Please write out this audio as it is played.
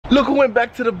Look who went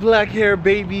back to the black hair,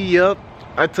 baby. Yup.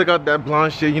 I took out that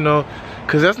blonde shit, you know,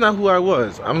 cause that's not who I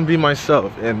was. I'm gonna be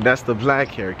myself, and that's the black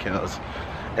hair, Kels.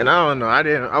 And I don't know,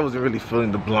 I wasn't really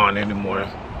feeling the blonde anymore.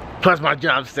 Plus my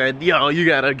job said, yo, you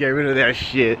gotta get rid of that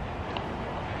shit.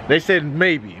 They said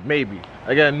maybe.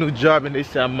 I got a new job and they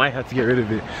said I might have to get rid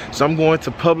of it. So I'm going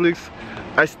to Publix.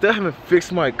 I still haven't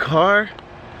fixed my car,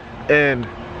 and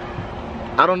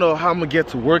I don't know how I'm gonna get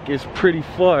to work. It's pretty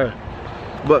far,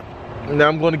 but now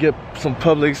I'm gonna get some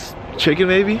Publix chicken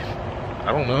maybe.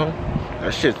 I don't know.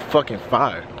 That shit's fucking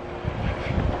fire.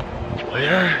 But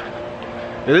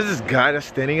yeah, there's this guy that's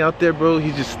standing out there, bro.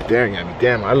 He's just staring at me.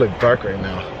 Damn, I look dark right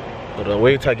now. But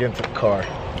wait till I get into the car.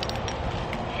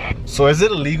 So is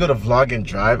it illegal to vlog and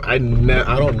drive? I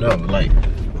don't know. Like,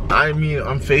 I mean,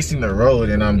 I'm facing the road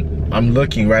and I'm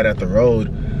looking right at the road,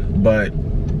 but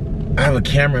I have a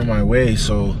camera in my way,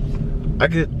 so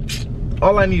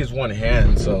all I need is one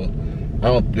hand, so I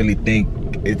don't really think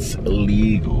it's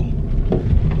illegal.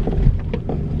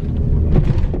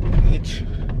 Bitch.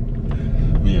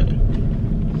 Yeah.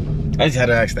 I just had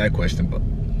to ask that question, but.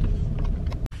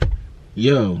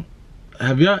 Yo,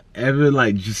 have y'all ever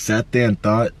like just sat there and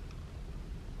thought,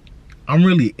 I'm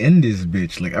really in this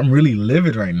bitch, like I'm really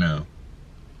living right now?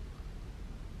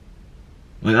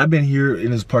 Like I've been here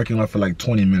in this parking lot for like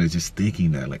 20 minutes just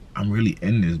thinking that, like I'm really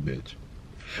in this bitch.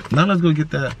 Now let's go get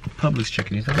that Publix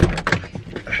chicken.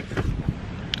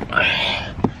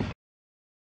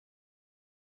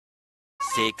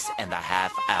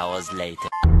 6.5 hours later.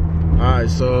 Alright,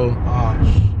 so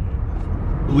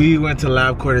we went to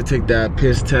LabCorp to take that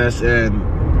piss test, and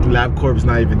LabCorp's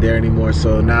not even there anymore.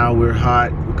 So now we're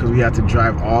hot because we have to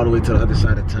drive all the way to the other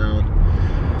side of town.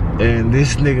 And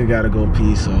this nigga gotta go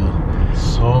pee, so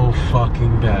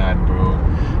fucking bad, bro.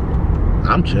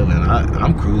 I'm chilling.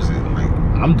 I'm cruising. Like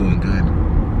I'm doing good.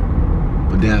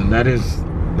 But damn,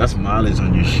 that's mileage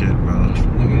on your shit, bro.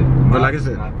 But like I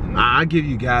said, I give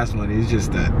you gas money. It's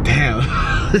just that damn.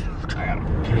 I gotta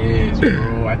piss,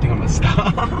 bro. I think I'm gonna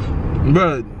stop.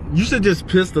 Bro, you should just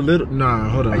piss a little. Nah,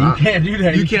 hold on. You can't do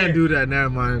that. You can't do that. Never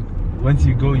mind. Once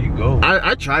you go, you go.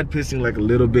 I tried pissing like a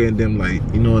little bit and then like,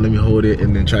 you know, let me hold it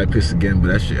and then try to piss again, but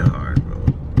that shit hard, bro.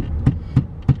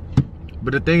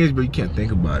 But the thing is, bro, you can't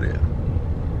think about it.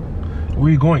 Where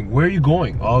are you going? Where are you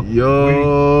going?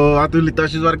 Yo, I really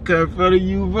thought she was about to come in front of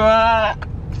you, bro. I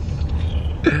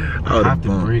have to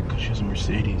brake because she's a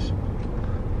Mercedes.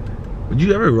 Would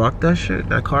you ever rock that shit,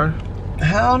 that car?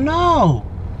 Hell no.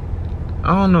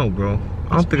 I don't know, bro.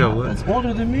 I don't think I would. That's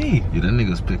older than me. Yeah, that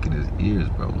nigga's picking his ears,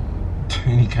 bro.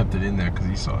 He kept it in there because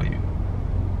he saw you.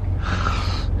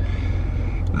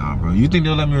 Nah, bro. You think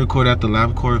they'll let me record at the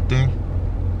LabCorp thing?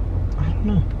 I don't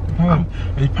know.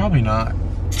 Probably not.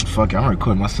 Fuck it, I'm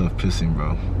recording myself pissing,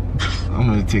 bro. I'm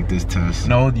gonna take this test.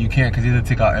 No, you can't, because you have to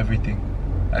take out everything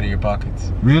out of your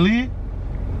pockets. Really?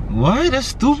 What? That's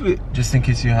stupid. Just in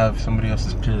case you have somebody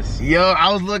else's piss. Yo,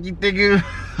 I was lucky thinking.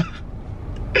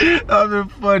 I've been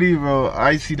funny, bro.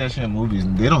 I see that shit in movies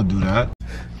and they don't do that.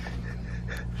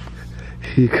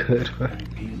 You good, bro?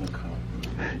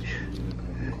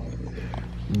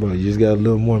 Bro, you just got a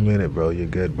little more minute, bro. You're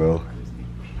good, bro.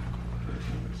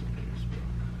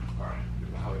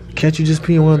 Can't you just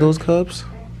pee in one of those cups?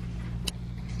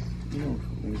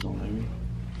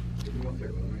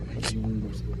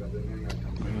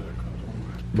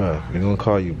 Bro, they're gonna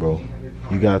call you, bro.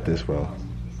 You got this, bro.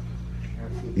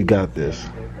 You got this.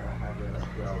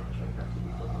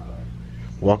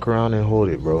 Walk around and hold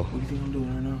it, bro. What do you think I'm doing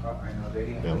right now?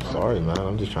 Yeah, I'm sorry, man.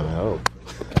 I'm just trying to help.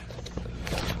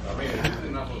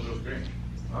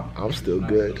 I'm still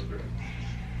good.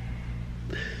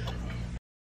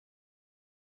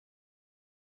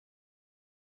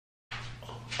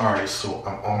 Alright, so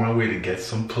I'm on my way to get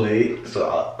some plate.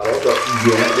 So I don't know.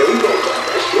 Yeah, there we go.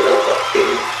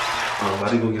 I'm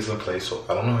about to go get some plate, so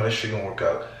I don't know how that shit gonna work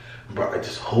out. But I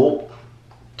just hope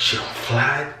she don't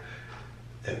flag.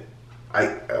 And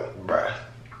bruh.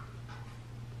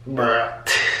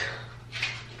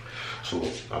 So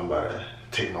I'm about to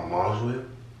take my mom's whip.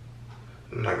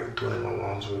 I'm not gonna do anything with my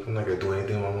mom's whip. I'm not gonna do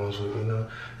anything with my mom's whip, you know.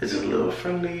 It's just a little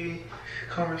friendly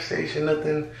conversation.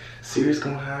 Nothing serious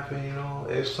gonna happen, you know.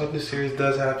 If something serious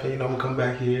does happen, you know, I'm gonna come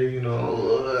back here, you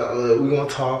know. We gonna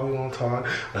talk.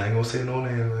 I ain't gonna say no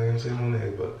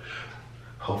name, but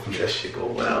hopefully that shit go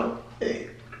well. Hey,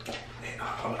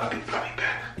 I'll be back.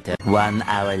 1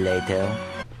 hour later.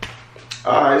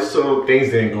 Alright, so things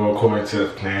didn't go according to the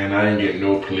plan. I didn't get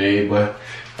no play, but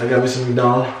I got me some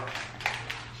McDonald's.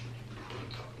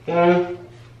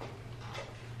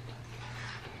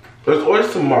 Let's order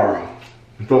tomorrow.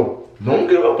 Bro, don't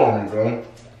give up on me, bro.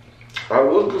 I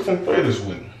will get some play this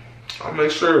week. I'll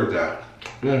make sure of that.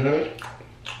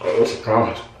 Oh, that's a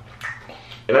promise.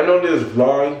 And I know this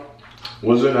vlog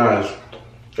wasn't as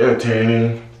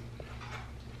entertaining,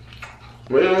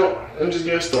 but you know, I'm just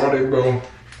getting started, bro.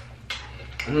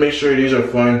 Make sure these are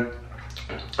fun.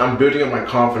 I'm building up my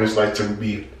confidence, like, to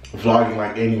be vlogging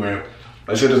like anywhere.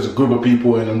 I said there's a group of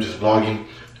people and I'm just vlogging.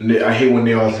 And I hate when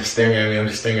they all just staring at me. I'm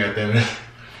just staring at them.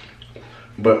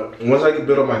 But once I can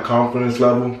build up my confidence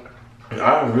level, I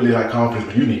have really high confidence,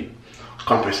 but you need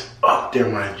confidence up there,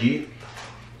 my G.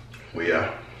 But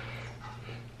yeah,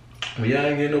 I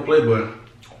ain't getting no play button.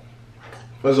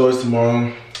 As always,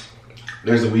 tomorrow,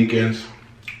 there's the weekends.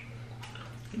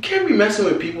 You can't be messing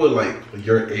with people like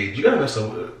your age. You gotta mess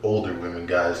up with older women,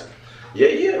 guys.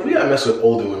 Yeah, we gotta mess with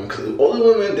older women, because older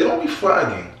women, they don't be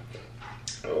flagging.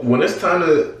 When it's time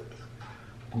to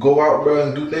go out, bro,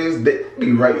 and do things, they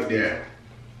be right there.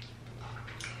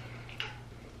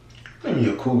 I need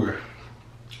a cougar.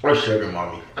 Or sugar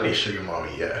mommy. I need a sugar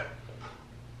mommy, yeah.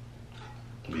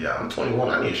 Yeah, I'm 21,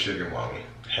 I need a sugar mommy.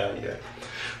 Hell yeah.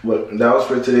 But that was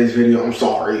for today's video. I'm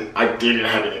sorry, I didn't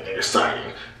have anything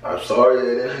exciting. I'm sorry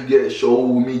I didn't get a show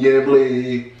with me getting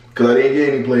played, because I didn't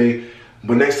get any play.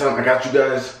 But next time, I got you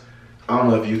guys. I don't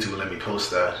know if YouTube will let me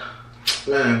post that.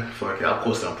 Man, fuck it, I'll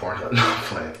post it on Pornhub. No, I'm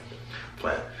playing.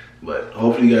 But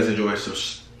hopefully you guys enjoy, so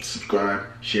subscribe,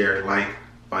 share, like,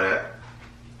 all that.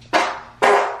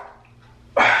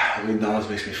 McDonald's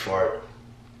makes me fart.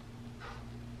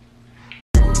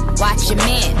 Watch your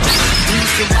man, you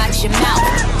should watch your mouth.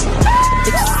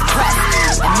 Bitches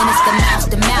press, administer mouth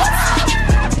to mouth.